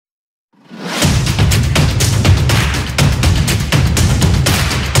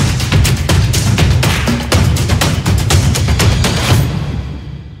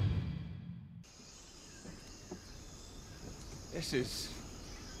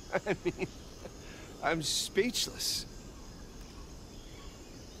I mean, I'm speechless.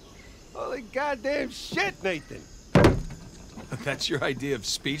 Holy goddamn shit, Nathan! That's your idea of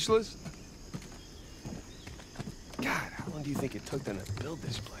speechless? God, how long do you think it took them to build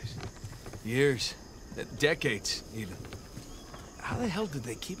this place? Years. Decades, even. How the hell did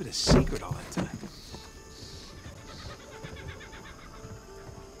they keep it a secret all that time?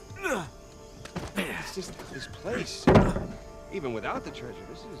 It's just this place. Even without the treasure,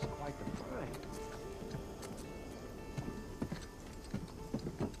 this is quite the find.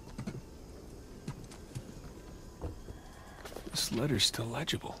 This letter's still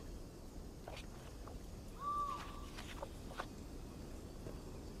legible.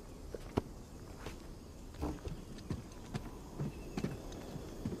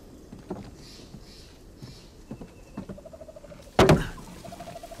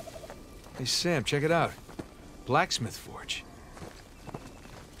 Hey, Sam, check it out. Blacksmith forge.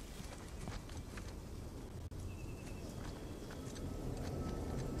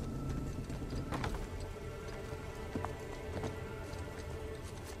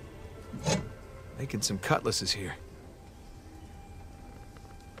 Making some cutlasses here.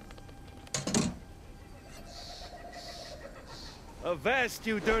 Avast,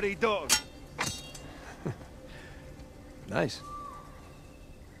 you dirty dog! Nice.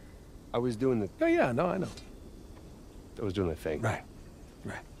 I was doing the... Oh, yeah, no, I know. I was doing the thing. Right,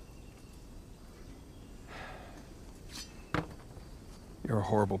 right. You're a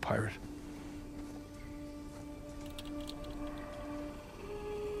horrible pirate.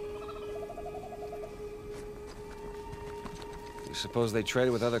 You suppose they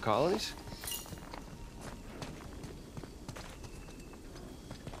traded with other colonies?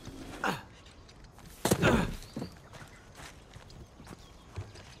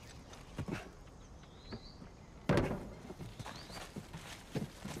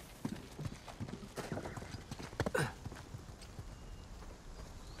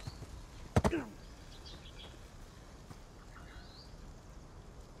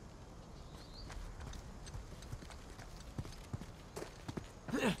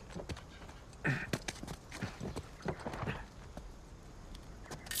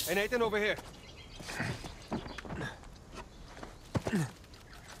 Hey, Nathan, over here.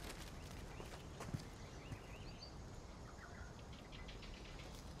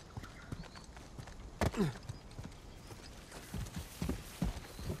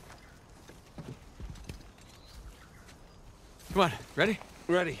 Come on, ready?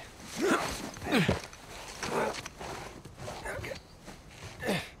 Ready. Okay.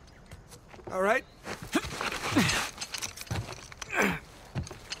 All right.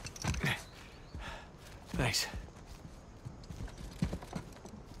 Thanks.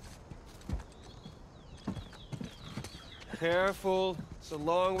 Careful. It's a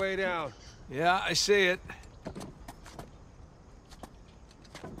long way down. Yeah, I see it.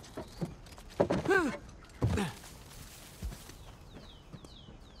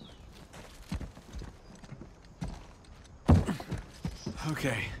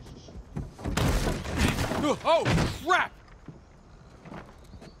 Okay. Oh, crap!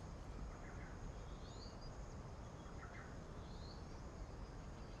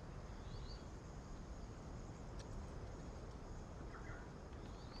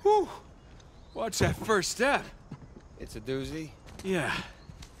 Whew. Watch that first step. It's a doozy. Yeah.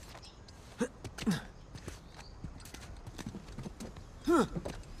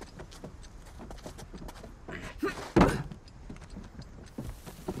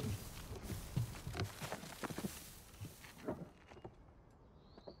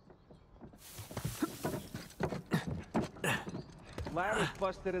 Ladder's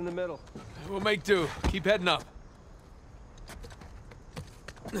busted in the middle. We'll make do. Keep heading up.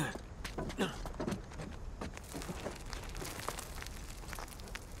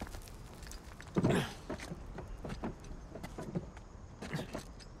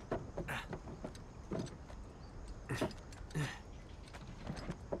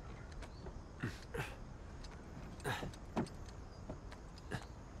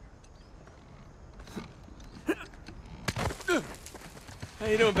 How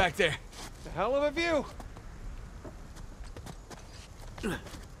you doing back there? A hell of a view.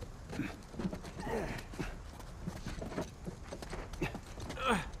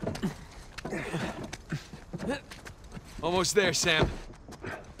 Almost there, Sam.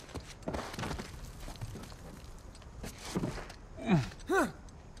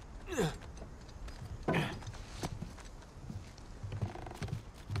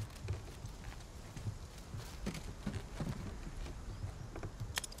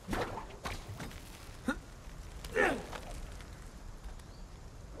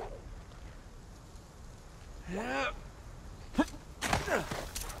 Okay,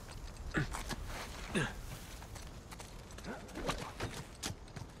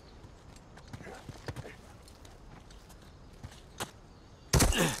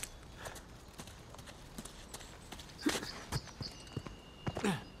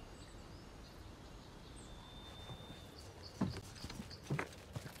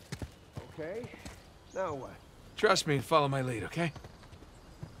 now what? Trust me and follow my lead, okay?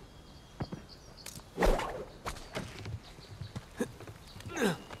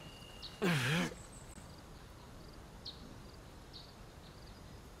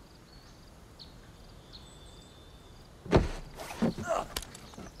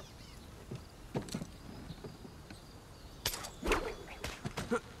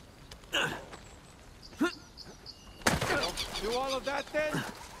 Do all of that then?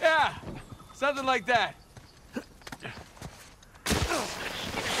 Yeah, something like that.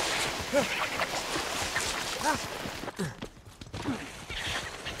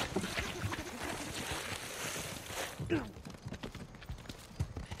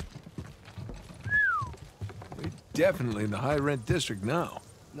 We're definitely in the high-rent district now.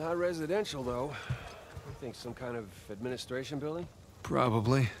 Not residential, though. I think some kind of administration building?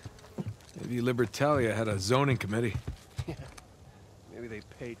 Probably. Maybe Libertalia had a zoning committee. Maybe they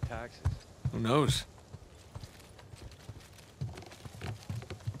paid taxes. Who knows?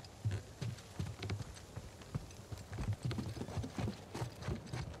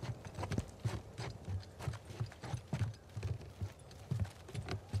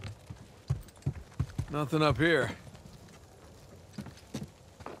 Nothing up here.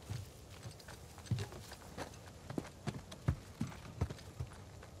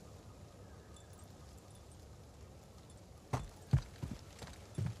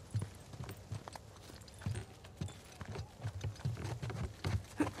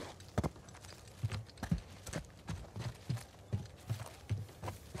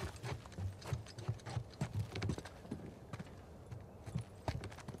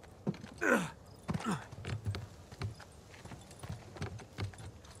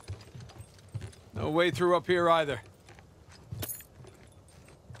 No way through up here either.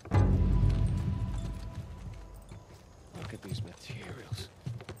 Look at these materials.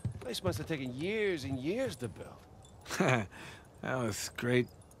 This must have taken years and years to build. Now with great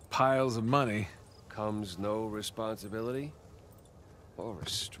piles of money. Comes no responsibility or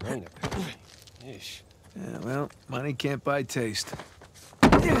restraint, apparently. Ish. Yeah, well, money can't buy taste.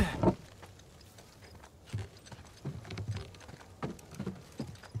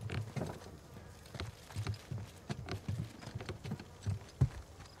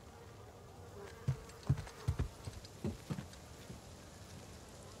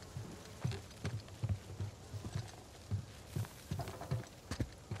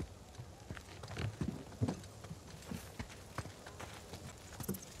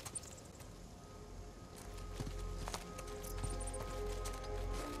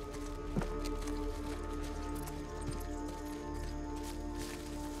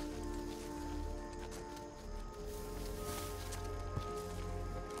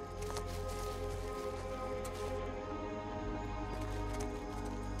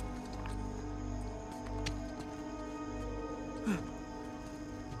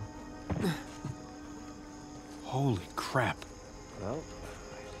 Holy crap. Well,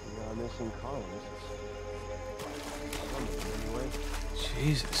 we are missing columns. Anyway.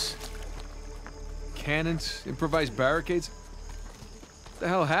 Jesus. Cannons, improvised barricades? What the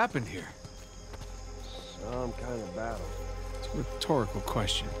hell happened here? Some kind of battle. It's a rhetorical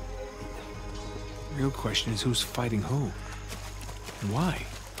question. The real question is who's fighting who? And why?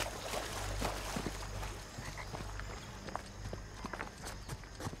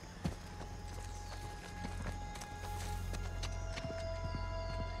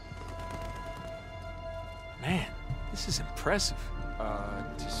 Man, this is impressive.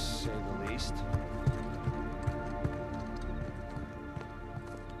 To say the least.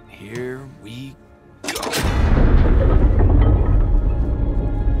 Here we go.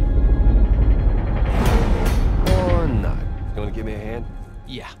 Or not. You wanna give me a hand?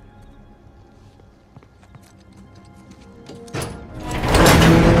 Yeah.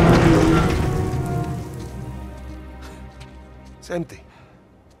 It's empty.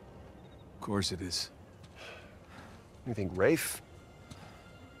 Of course it is. You think Rafe?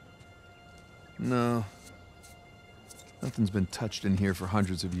 No. Nothing's been touched in here for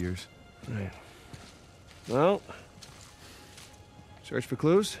hundreds of years. Right. Well, search for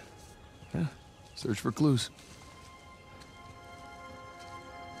clues? Yeah. Search for clues.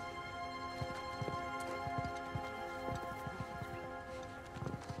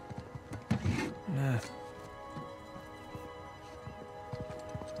 Nah.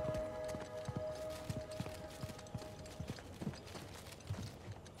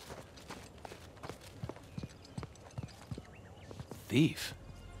 thief.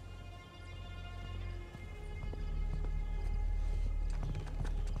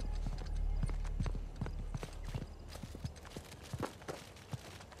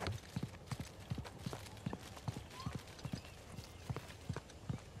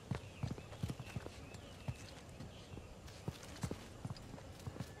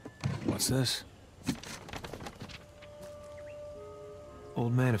 What's this?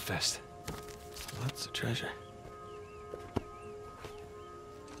 Old manifest. Lots of treasure.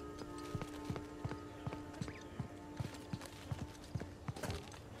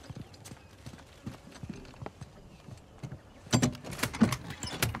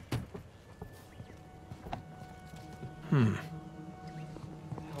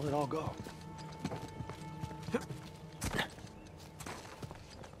 How'd it all go?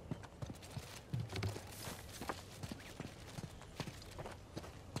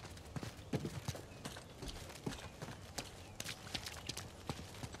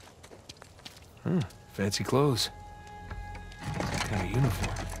 Fancy clothes. Kind of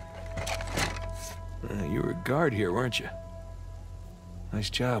uniform. You were a guard here, weren't you?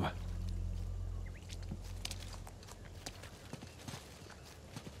 Nice job.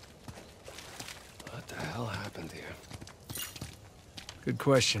 What the hell happened here? Good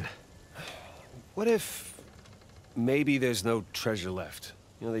question. What if maybe there's no treasure left?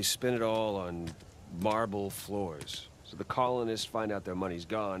 You know, they spin it all on marble floors. So the colonists find out their money's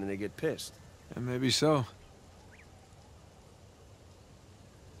gone and they get pissed. And maybe so.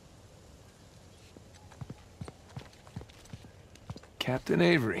 Captain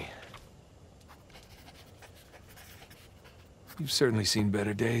Avery. You've certainly seen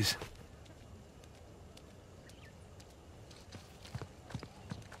better days.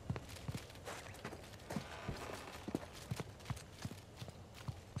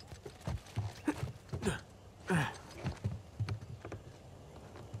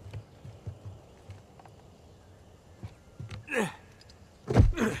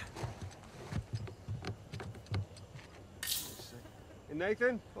 Hey,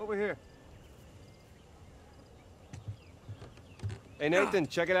 Nathan, over here. Hey, Nathan,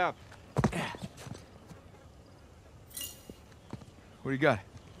 check it out. What do you got?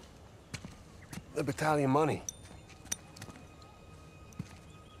 The battalion money.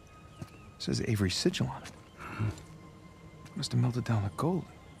 Says Avery's sigil on it. Must have melted down the gold.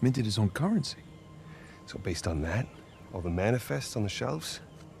 Minted his own currency. So based on that, all the manifests on the shelves,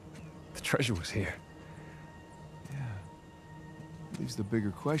 the treasure was here. Yeah. Leaves the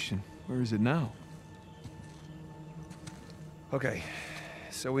bigger question. Where is it now? Okay,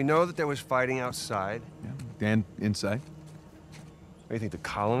 so we know that there was fighting outside. Yeah. And inside? What, do you think the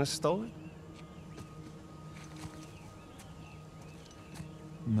colonists stole it?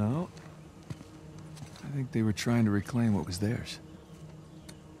 No. I think they were trying to reclaim what was theirs.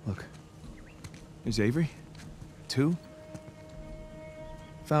 Look. There's Avery. 2.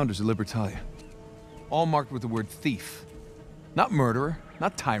 Founders of Libertalia. All marked with the word thief. Not murderer,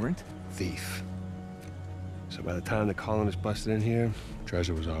 not tyrant. Thief. So by the time the colonists busted in here,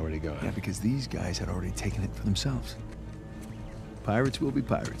 treasure was already gone. Yeah, because these guys had already taken it for themselves. Pirates will be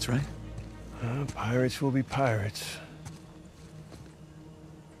pirates, right? Pirates will be pirates.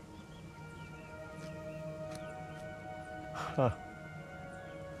 Huh.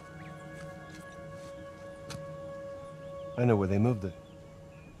 I know where they moved it.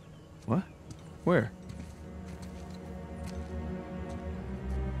 What? Where?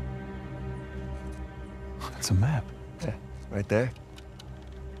 It's a map. Yeah, right there.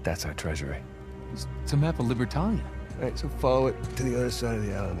 That's our treasury. It's a map of Libertalia. Right, so follow it to the other side of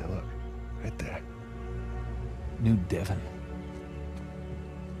the island there, look. Right there. New Devon.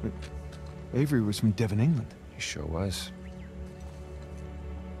 But Avery was from Devon, England. He sure was.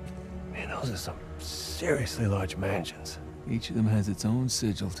 Man, those are some seriously large mansions. Each of them has its own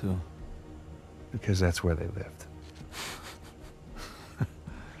sigil, too. Because that's where they lived.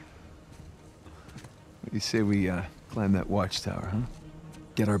 You say we, climb that watchtower, huh?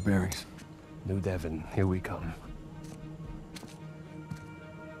 Get our bearings. New Devon, here we come.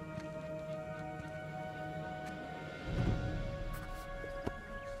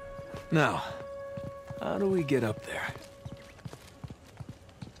 Now, how do we get up there?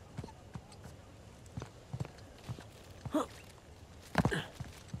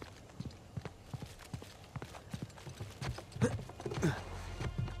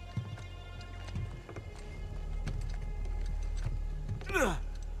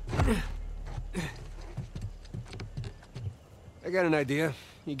 I got an idea.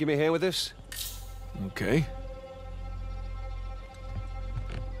 You give me a hand with this? Okay.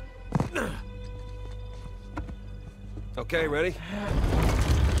 Okay, ready?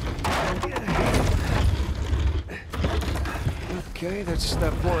 Okay, that's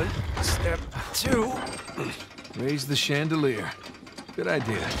step one. Step two. Raise the chandelier. Good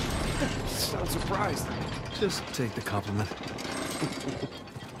idea. Sound surprised. Just take the compliment.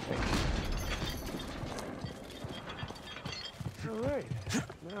 All right.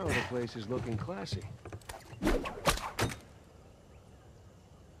 Now the place is looking classy.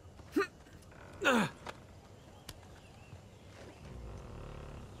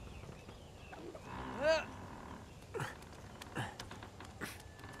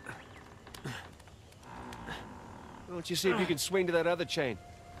 Why don't you see if you can swing to that other chain?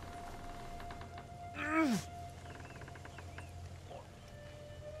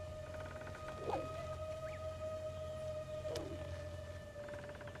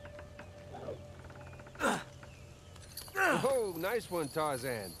 Oh, nice one,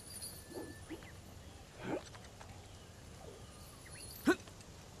 Tarzan.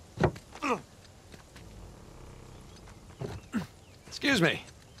 Excuse me.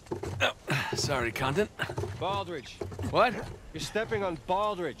 Oh, sorry, Condon. Baldridge. What? You're stepping on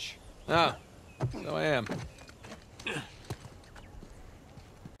Baldridge. Oh, so I am.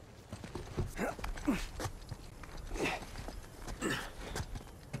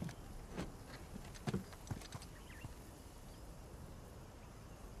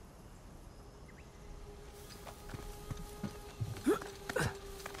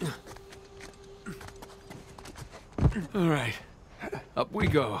 All right, up we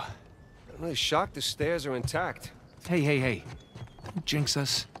go. I'm really shocked the stairs are intact. Hey, hey, hey. Don't jinx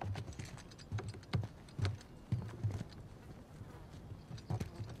us.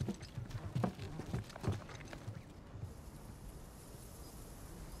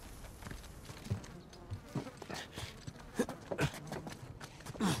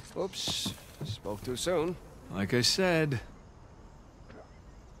 Oops, spoke too soon. Like I said.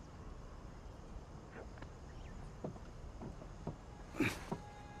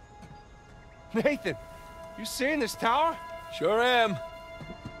 Nathan, you seeing this tower? Sure am.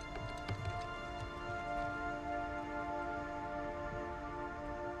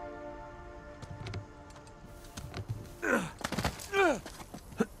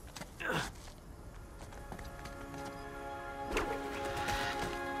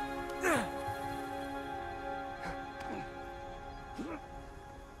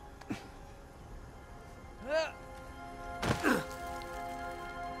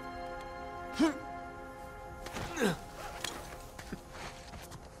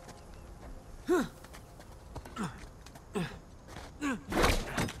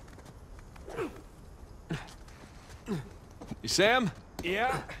 You Sam?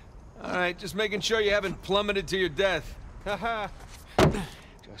 Yeah? All right, just making sure you haven't plummeted to your death. Haha.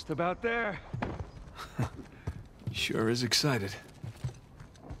 Just about there. He sure is excited.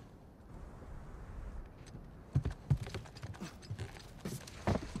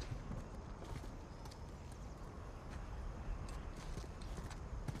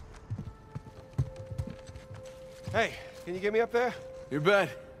 Hey, can you get me up there? You bet.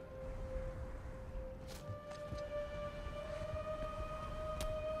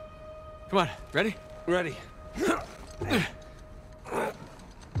 Come on, ready? Ready.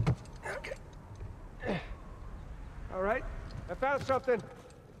 Okay. All right, I found something.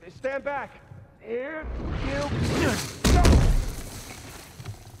 Stand back. Here you go.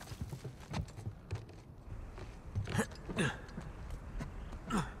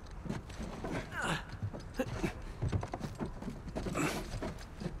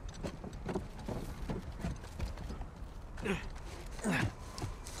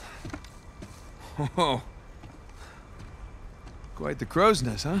 Oh. Quite the crow's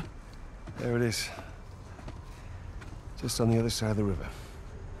nest, huh? There it is. Just on the other side of the river.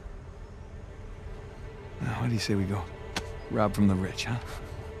 Now, what do you say we go? Rob from the rich, huh?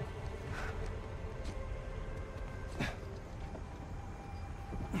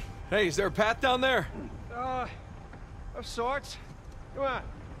 Hey, is there a path down there? Of sorts. Come on.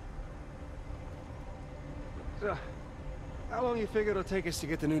 So, how long you figure it'll take us to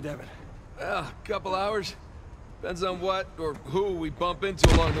get to New Devon? Well, a couple hours. Depends on what or who we bump into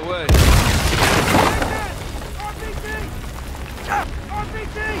along the way. RPG!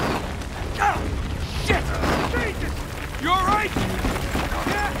 RPG! Shit! Jesus! You all right?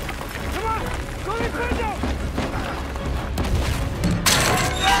 Yeah! Come on! Go to the window!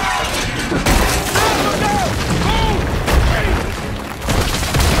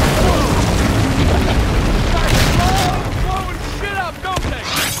 Blowing shit up, don't they?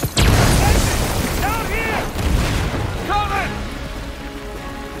 Down here! Coming!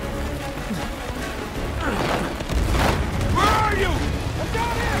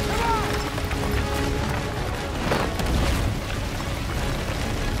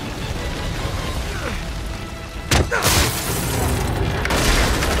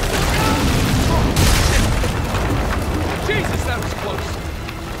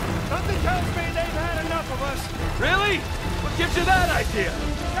 Really? What gives you that idea?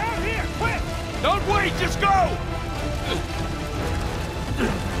 Down here, quick! Don't wait, just go!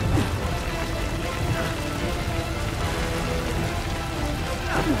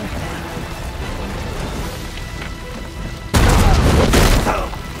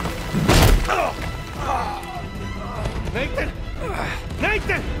 Nathan!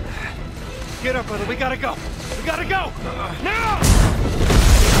 Nathan! Get up, brother. We gotta go. We gotta go! Now!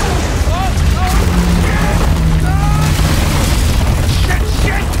 Shit!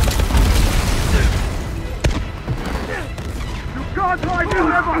 You can't hide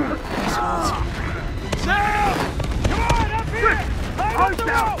forever! Sam! Come on, up here! Climb up the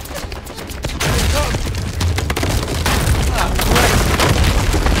rope!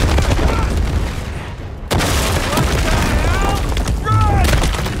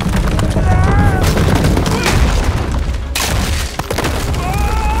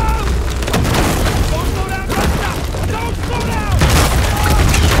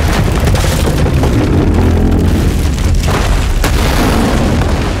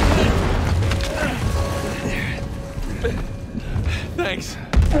 Thanks.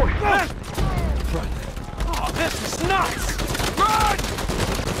 Run. Oh, this is nuts! Run!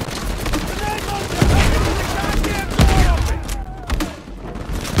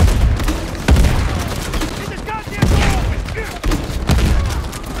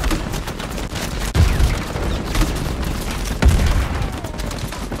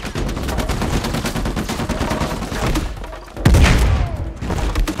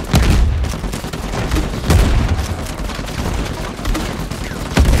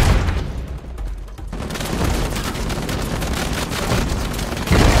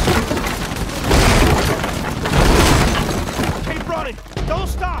 Don't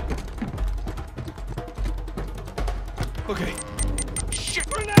stop! Okay. Shit!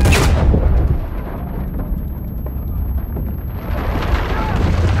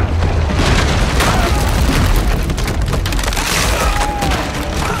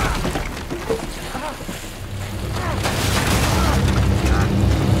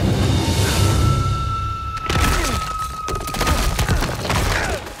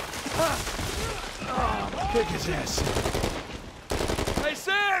 Kick his ass. Hey,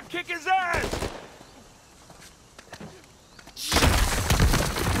 Sam! Kick his ass!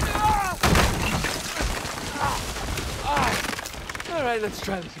 All right, let's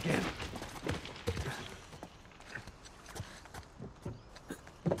try this again.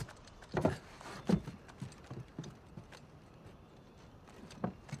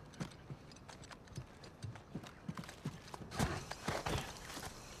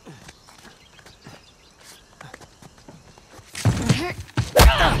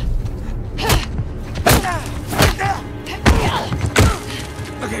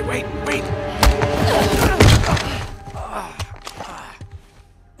 Okay, wait.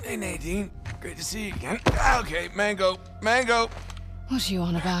 Hey, Nadine. Great to see you again. Okay, mango. What are you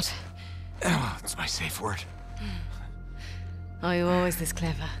on about? Oh, it's my safe word. Are you always this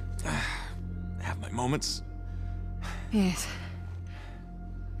clever? I have my moments. Yes.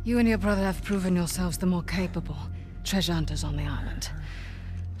 You and your brother have proven yourselves the more capable treasure hunters on the island.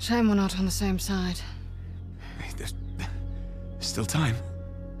 Shame we're not on the same side. Hey, there's still time.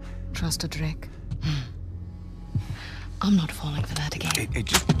 Trust a Drake. I'm not falling for that again. Hey,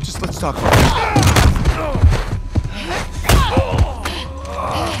 just let's talk about this.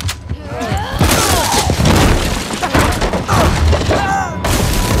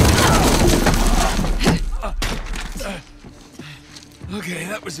 Okay,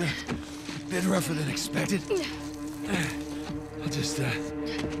 that was a bit rougher than expected. I'll just,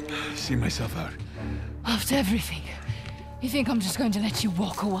 see myself out. After everything, you think I'm just going to let you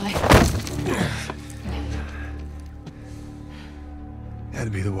walk away?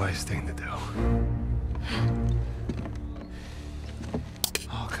 That'd be the wise thing to do.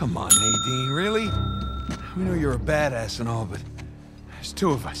 Oh, come on, Nadine, really? We know you're a badass and all, but there's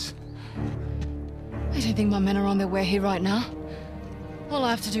two of us. I don't think my men are on their way here right now. All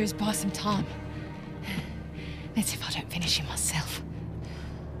I have to do is buy some time. Let's see if I don't finish him myself.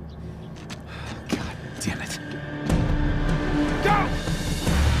 God damn it. Go!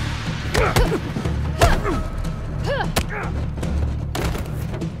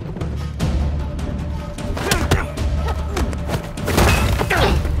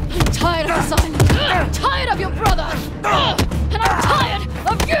 I'm tired of this island. I'm tired of your brother. And I'm tired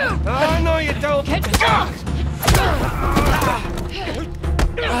of you! I know you don't. Get out!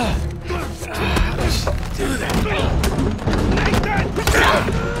 Do that.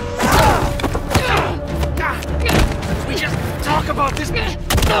 We just talk about this. I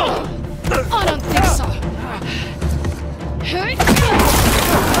don't think so.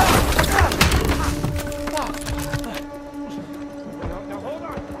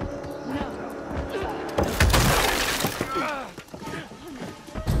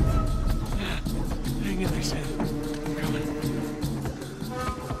 Hang in there, Sam. I'm coming.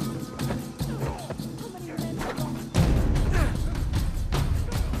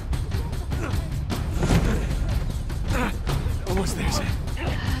 Almost there, Sam.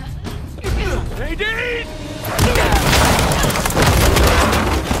 Nadine!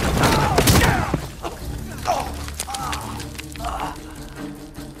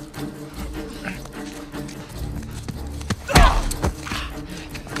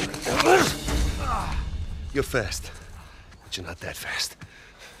 You're fast, but you're not that fast.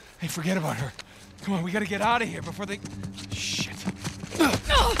 Hey, forget about her. Come on, we gotta get out of here before they... Shit. Whoa,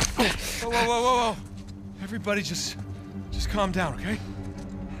 whoa, whoa, whoa, whoa. Everybody just calm down, okay?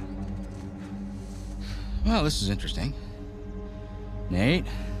 Well, this is interesting. Nate?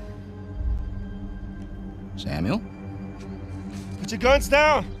 Samuel? Put your guns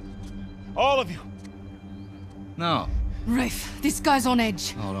down! All of you! No. Rafe, this guy's on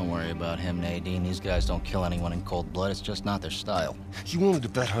edge. Oh, don't worry about him, Nadine. These guys don't kill anyone in cold blood. It's just not their style. You wanted to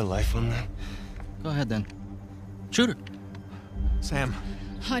bet her life on that? Go ahead, then. Shoot her. Sam.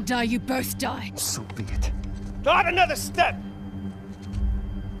 I die, you both die. So be it. Not another step!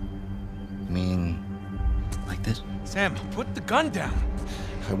 You mean... like this? Sam, put the gun down.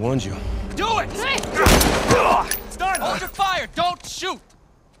 I warned you. Do it! It's done! Hold your fire! Don't shoot!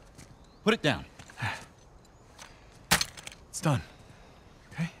 Put it down. It's done.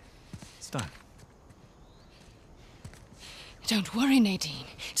 Okay? It's done. Don't worry, Nadine.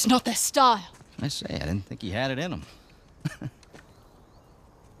 It's not their style. I say, I didn't think he had it in him.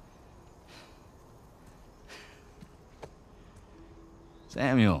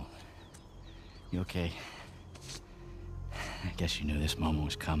 Samuel. You okay? I guess you knew this moment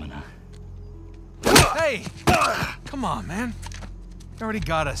was coming, huh? Hey! Come on, man. You already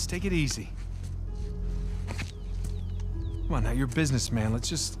got us. Take it easy. Come on, now, you're a businessman. Let's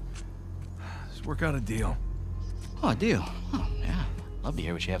just work out a deal. Oh, a deal. Oh, yeah. Love to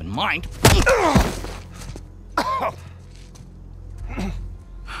hear what you have in mind. Oh,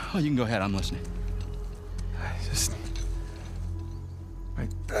 you can go ahead. I'm listening.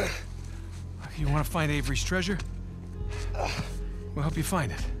 You want to find Avery's treasure? We'll help you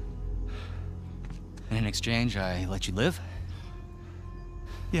find it. And in exchange, I let you live?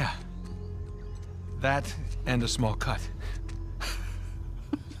 Yeah. That and a small cut.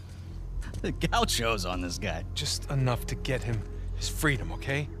 The gauchos on this guy. Just enough to get him his freedom,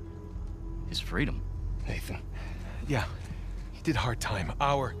 okay? His freedom. Nathan. Yeah. He did hard time.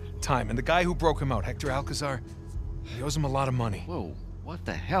 Our time. And the guy who broke him out, Hector Alcazar, he owes him a lot of money. Whoa, what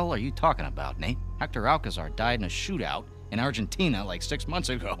the hell are you talking about, Nate? Hector Alcazar died in a shootout in Argentina like 6 months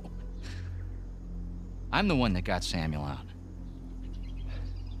ago. I'm the one that got Samuel out.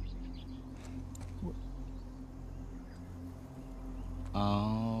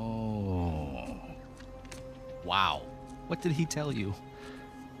 Oh. Wow. What did he tell you?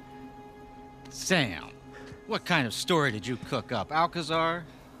 Sam, what kind of story did you cook up? Alcazar?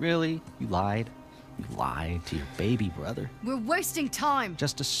 Really? You lied? You lied to your baby brother? We're wasting time.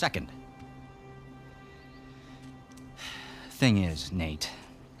 Just a second. Thing is, Nate,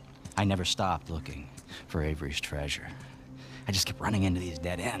 I never stopped looking for Avery's treasure. I just kept running into these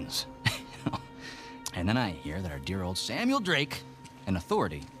dead ends. And then I hear that our dear old Samuel Drake, an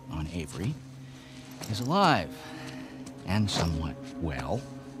authority on Avery, is alive and somewhat well.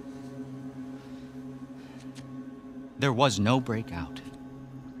 There was no breakout.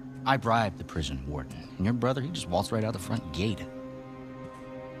 I bribed the prison warden, and your brother, he just waltzed right out the front gate.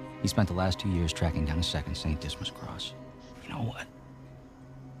 He spent the last 2 years tracking down a second St. Dismas cross. You know what?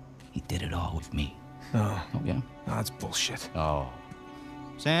 He did it all with me. No. Oh, yeah? No, that's bullshit. Oh.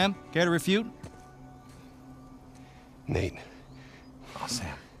 Sam, care to refute? Nate. Oh,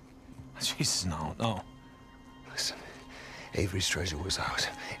 Sam. Jesus, no. Listen. Avery's treasure was ours.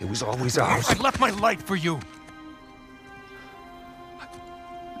 It was always ours. I left my life for you.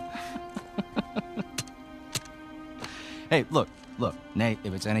 Hey, look, Nate,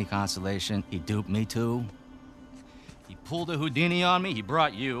 if it's any consolation, he duped me too. He pulled a Houdini on me, he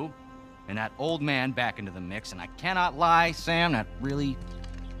brought you and that old man back into the mix, and I cannot lie, Sam, that really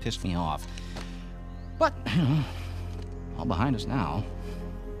pissed me off. But, all behind us now.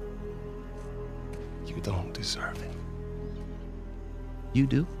 You don't deserve it. You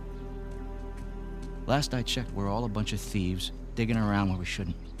do? Last I checked, we're all a bunch of thieves digging around where we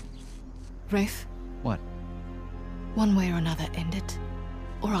shouldn't. Rafe, What? one way or another, end it,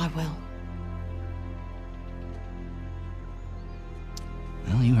 or I will.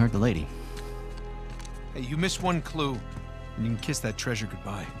 Well, you heard the lady. Hey, you missed one clue, and you can kiss that treasure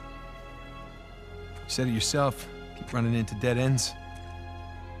goodbye. You said it yourself, keep running into dead ends.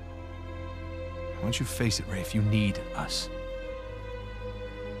 Why don't you face it, Rafe? You need us.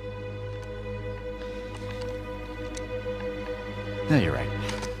 No, you're right.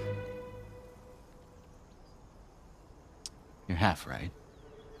 You're half right.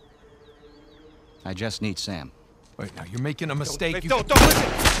 I just need Sam. Wait, now you're making a mistake. Don't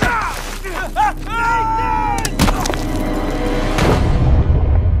listen!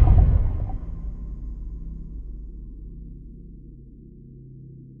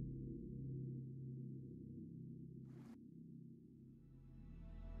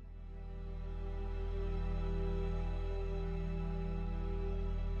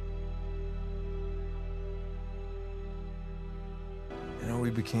 You know, we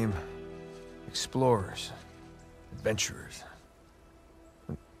became explorers, adventurers.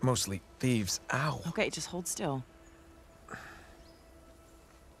 Mostly thieves. Ow. Okay, just hold still.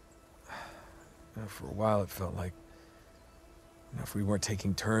 For a while, it felt like, if we weren't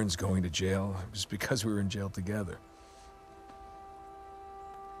taking turns going to jail, it was because we were in jail together.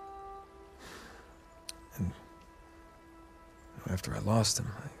 And after I lost him,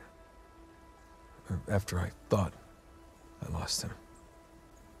 or after I thought I lost him,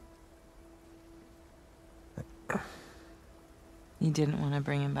 You didn't want to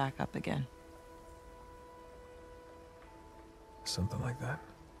bring him back up again. something like that.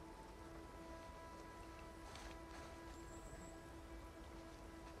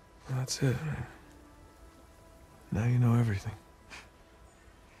 That's it. Now you know everything.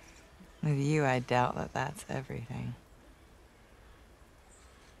 With you, I doubt that that's everything.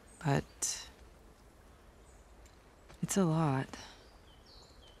 But it's a lot.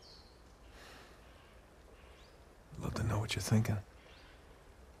 I'd love to know what you're thinking.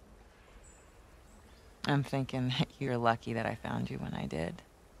 I'm thinking that you're lucky that I found you when I did.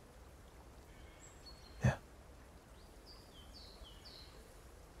 Yeah.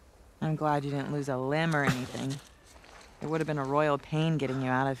 I'm glad you didn't lose a limb or anything. It would have been a royal pain getting you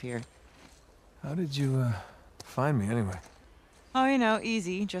out of here. How did you, find me anyway? Oh, you know,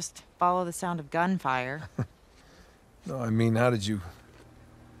 easy. Just follow the sound of gunfire. No, I mean, how did you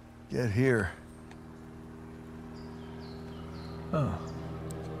get here? Oh,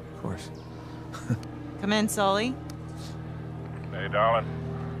 of course. Come in, Sully. Hey, darling.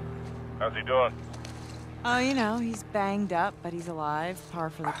 How's he doing? Oh, you know, he's banged up, but he's alive.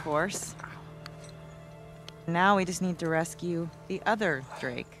 Par for the course. Now we just need to rescue the other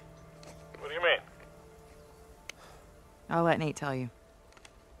Drake. What do you mean? I'll let Nate tell you.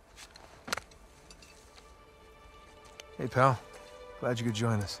 Hey, pal. Glad you could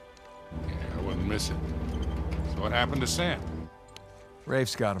join us. Yeah, I wouldn't miss it. So what happened to Sam?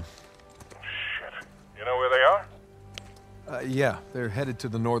 Rafe's got him. Shit. You know where they are? Yeah, they're headed to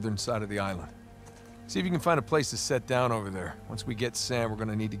the northern side of the island. See if you can find a place to set down over there. Once we get Sam, we're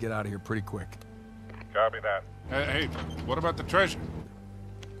gonna need to get out of here pretty quick. Copy that. Hey, what about the treasure?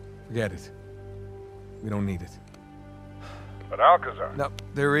 Forget it. We don't need it. But Alcazar. No,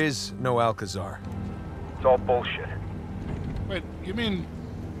 there is no Alcazar. It's all bullshit. Wait, you mean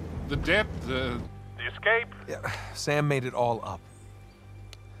the debt, The escape? Yeah, Sam made it all up.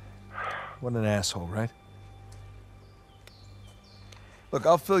 What an asshole, right? Look,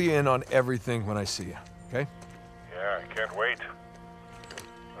 I'll fill you in on everything when I see you, okay? Yeah, I can't wait.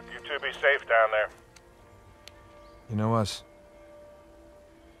 Look, you two be safe down there. You know us.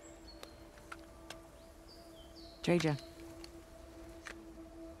 Treja.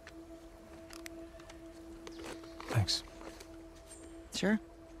 Thanks. Sure?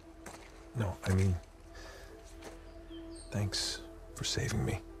 No, I mean, thanks for saving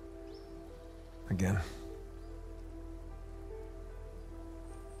me. Again.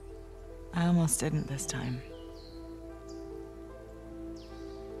 I almost didn't this time.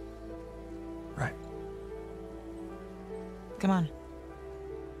 Right. Come on.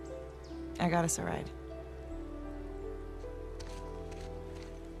 I got us a ride.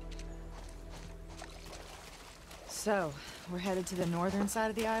 So, we're headed to the northern side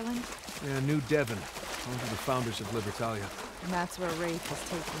of the island? Yeah, New Devon, home to the founders of Libertalia. And that's where Rafe is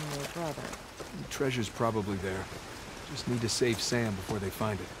taking your brother. The treasure's probably there. Just need to save Sam before they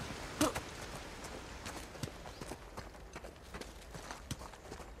find it.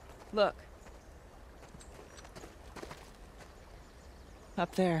 Look.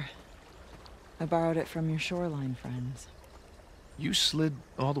 Up there. I borrowed it from your shoreline friends. You slid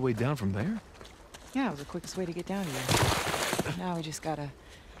all the way down from there? Yeah, it was the quickest way to get down here. Now we just gotta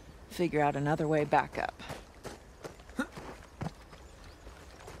figure out another way back up.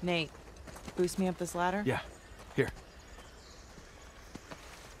 Nate, boost me up this ladder? Yeah, here.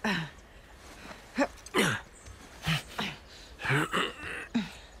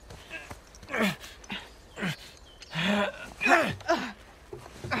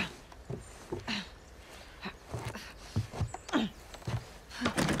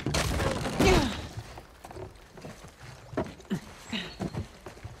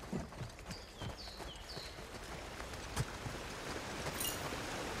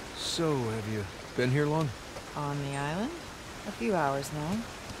 So, have you been here long? On the island? A few hours now.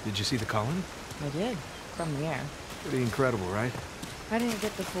 Did you see the colony? I did, from the air. Pretty incredible, right? I didn't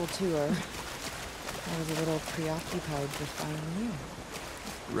get the full tour. I was a little preoccupied with finding you.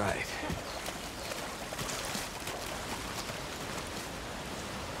 Right.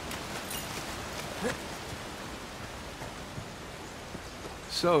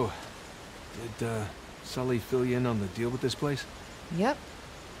 So, did Sully fill you in on the deal with this place? Yep.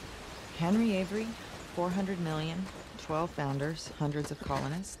 Henry Avery, 400 million, 12 founders, hundreds of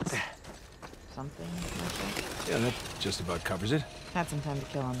colonists. Something like that. Yeah, that just about covers it. Had some time to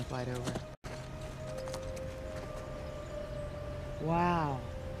kill on the flight over. Wow.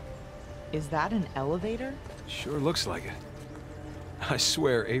 Is that an elevator? Sure looks like it. I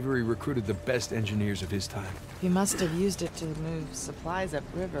swear Avery recruited the best engineers of his time. He must have used it to move supplies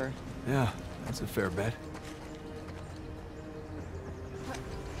upriver. Yeah, that's a fair bet.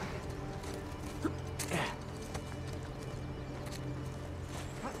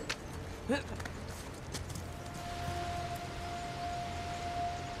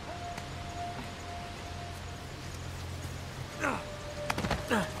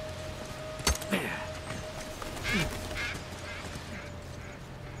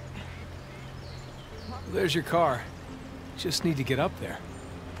 There's your car. Just need to get up there.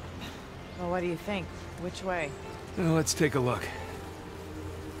 Well, what do you think? Which way? Well, let's take a look.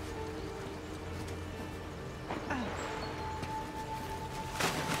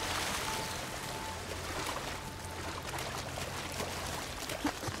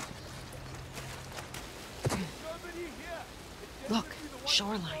 Look,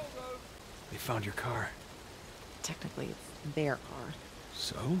 shoreline. They found your car. Technically, it's their car.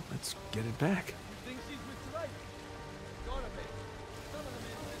 So, let's get it back.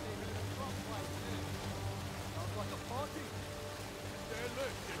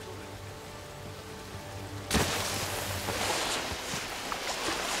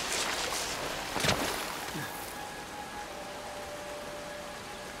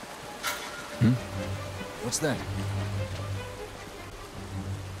 What's that?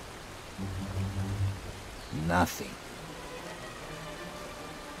 Nothing.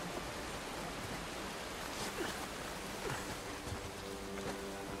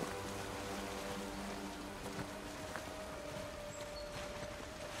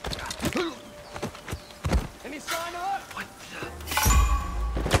 Any sign of us? What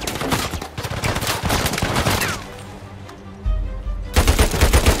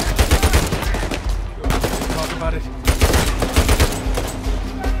Talk about it.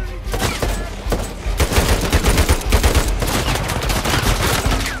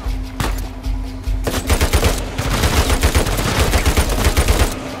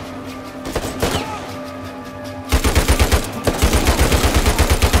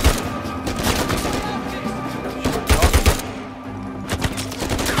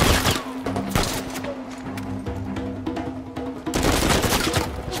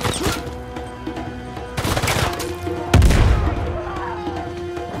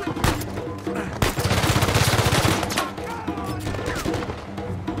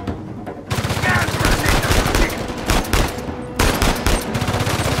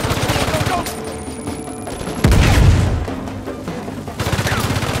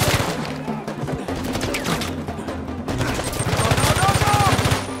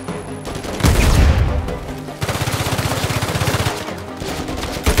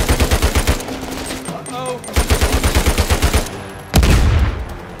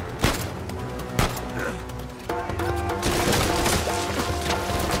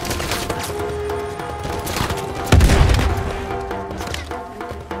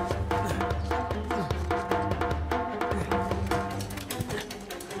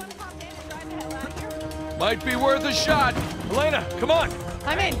 Might be worth a shot. Elena, come on.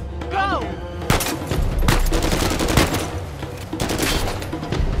 I'm in. Go!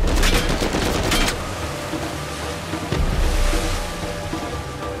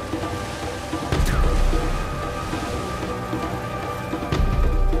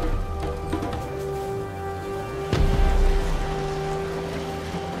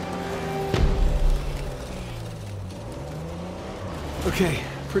 Okay,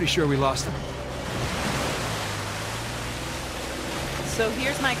 Pretty sure we lost him. So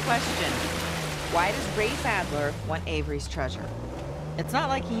here's my question. Why does Rafe Adler want Avery's treasure? It's not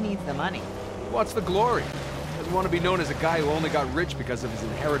like he needs the money. He wants the glory. He doesn't want to be known as a guy who only got rich because of his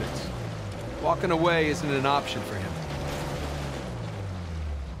inheritance. Walking away isn't an option for him.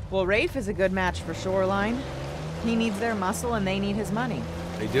 Well, Rafe is a good match for Shoreline. He needs their muscle and they need his money.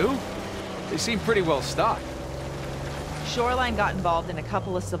 They do? They seem pretty well stocked. Shoreline got involved in a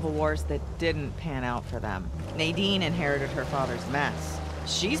couple of civil wars that didn't pan out for them. Nadine inherited her father's mess.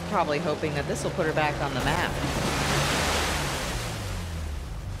 She's probably hoping that this will put her back on the map.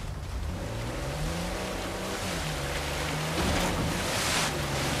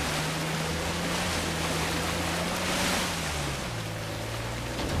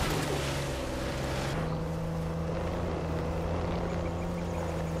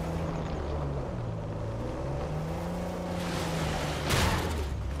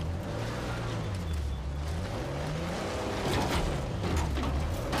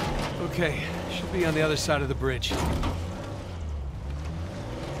 Okay, should be on the other side of the bridge. Hang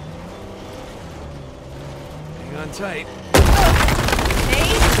on tight.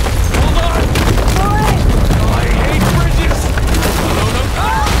 Nate? Hold on! Oh, I hate bridges!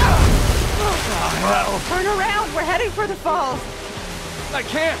 No. Hell. Turn around! We're heading for the falls! I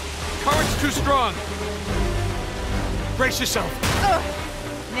can't! Current's too strong! Brace yourself!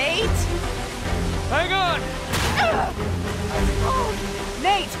 Nate? Hang on! Oh,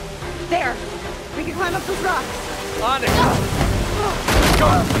 Nate! There! We can climb up those rocks! On it!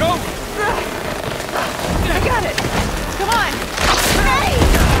 Go! Go! I got it! Come on! Nate!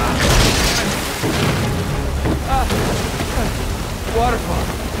 Waterfall!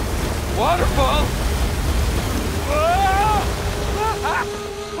 Waterfall!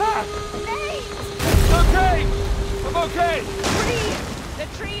 Nate! Okay! I'm okay! Tree! The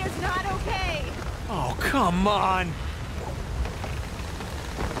tree is not okay! Oh, come on!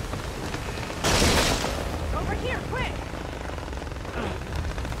 Over here, quick!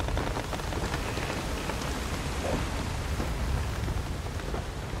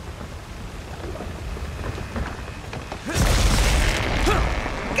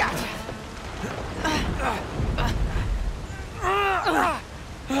 Gotcha!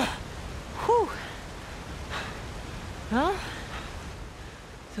 Whew. Well,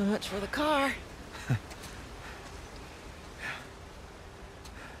 so much for the car.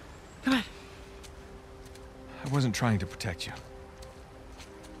 Come on. I wasn't trying to protect you.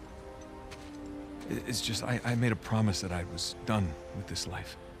 It's just, I made a promise that I was done with this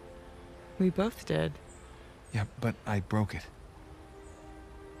life. We both did. Yeah, but I broke it.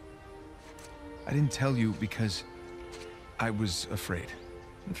 I didn't tell you because I was afraid.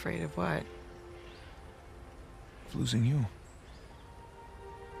 Afraid of what? Of losing you.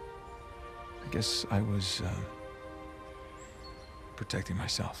 I guess I was, protecting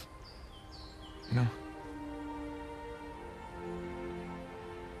myself. You know?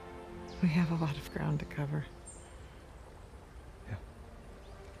 We have a lot of ground to cover. Yeah.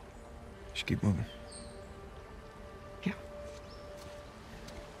 Should keep moving. Yeah.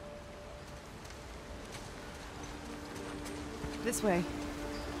 This way.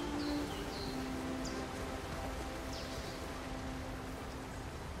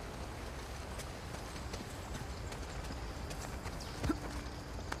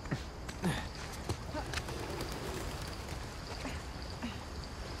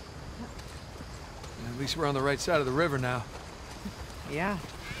 At least we're on the right side of the river now. Yeah.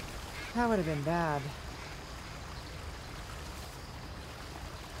 That would have been bad.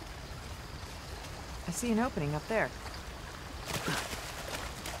 I see an opening up there.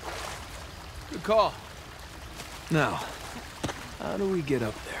 Good call. Now, how do we get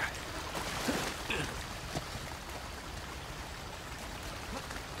up there?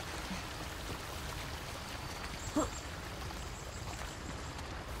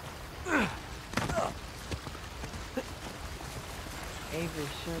 Avery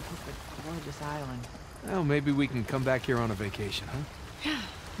sure picked a gorgeous island. Well, maybe we can come back here on a vacation, huh? Yeah,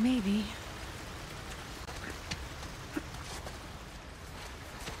 maybe.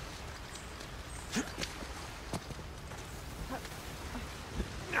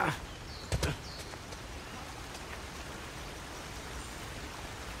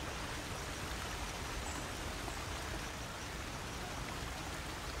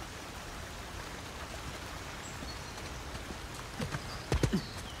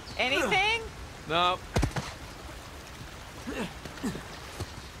 Anything? No.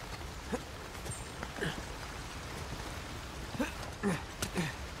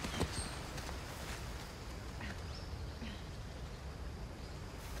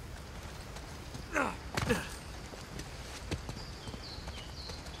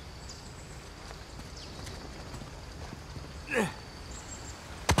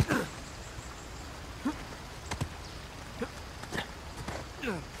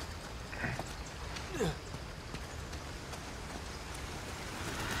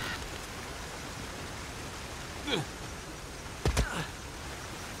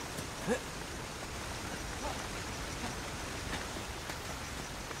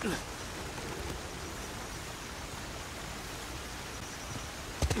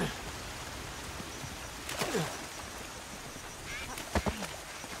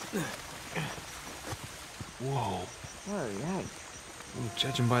 Whoa. Oh, yeah. Well,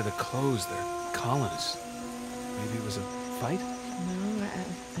 judging by the clothes, they're colonists. Maybe it was a fight? No,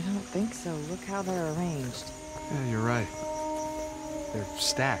 I don't think so. Look how they're arranged. Yeah, you're right. They're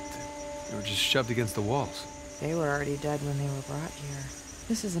stacked. They were just shoved against the walls. They were already dead when they were brought here.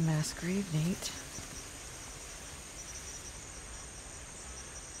 This is a mass grave, Nate.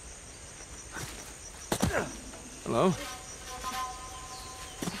 Hello?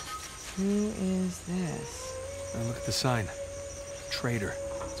 Who is this? Now look at the sign. Traitor.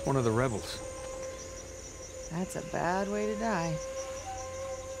 It's one of the rebels. That's a bad way to die.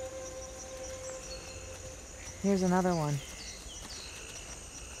 Here's another one.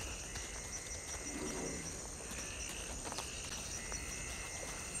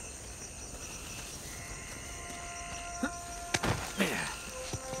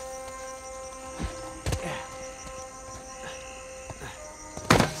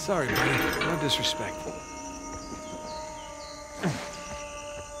 Sorry, buddy. No disrespect.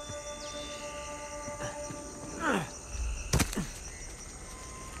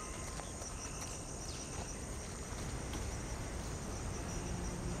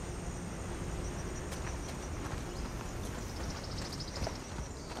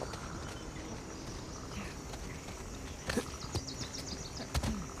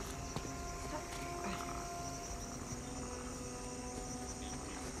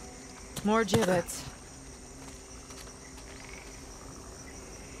 More gibbets.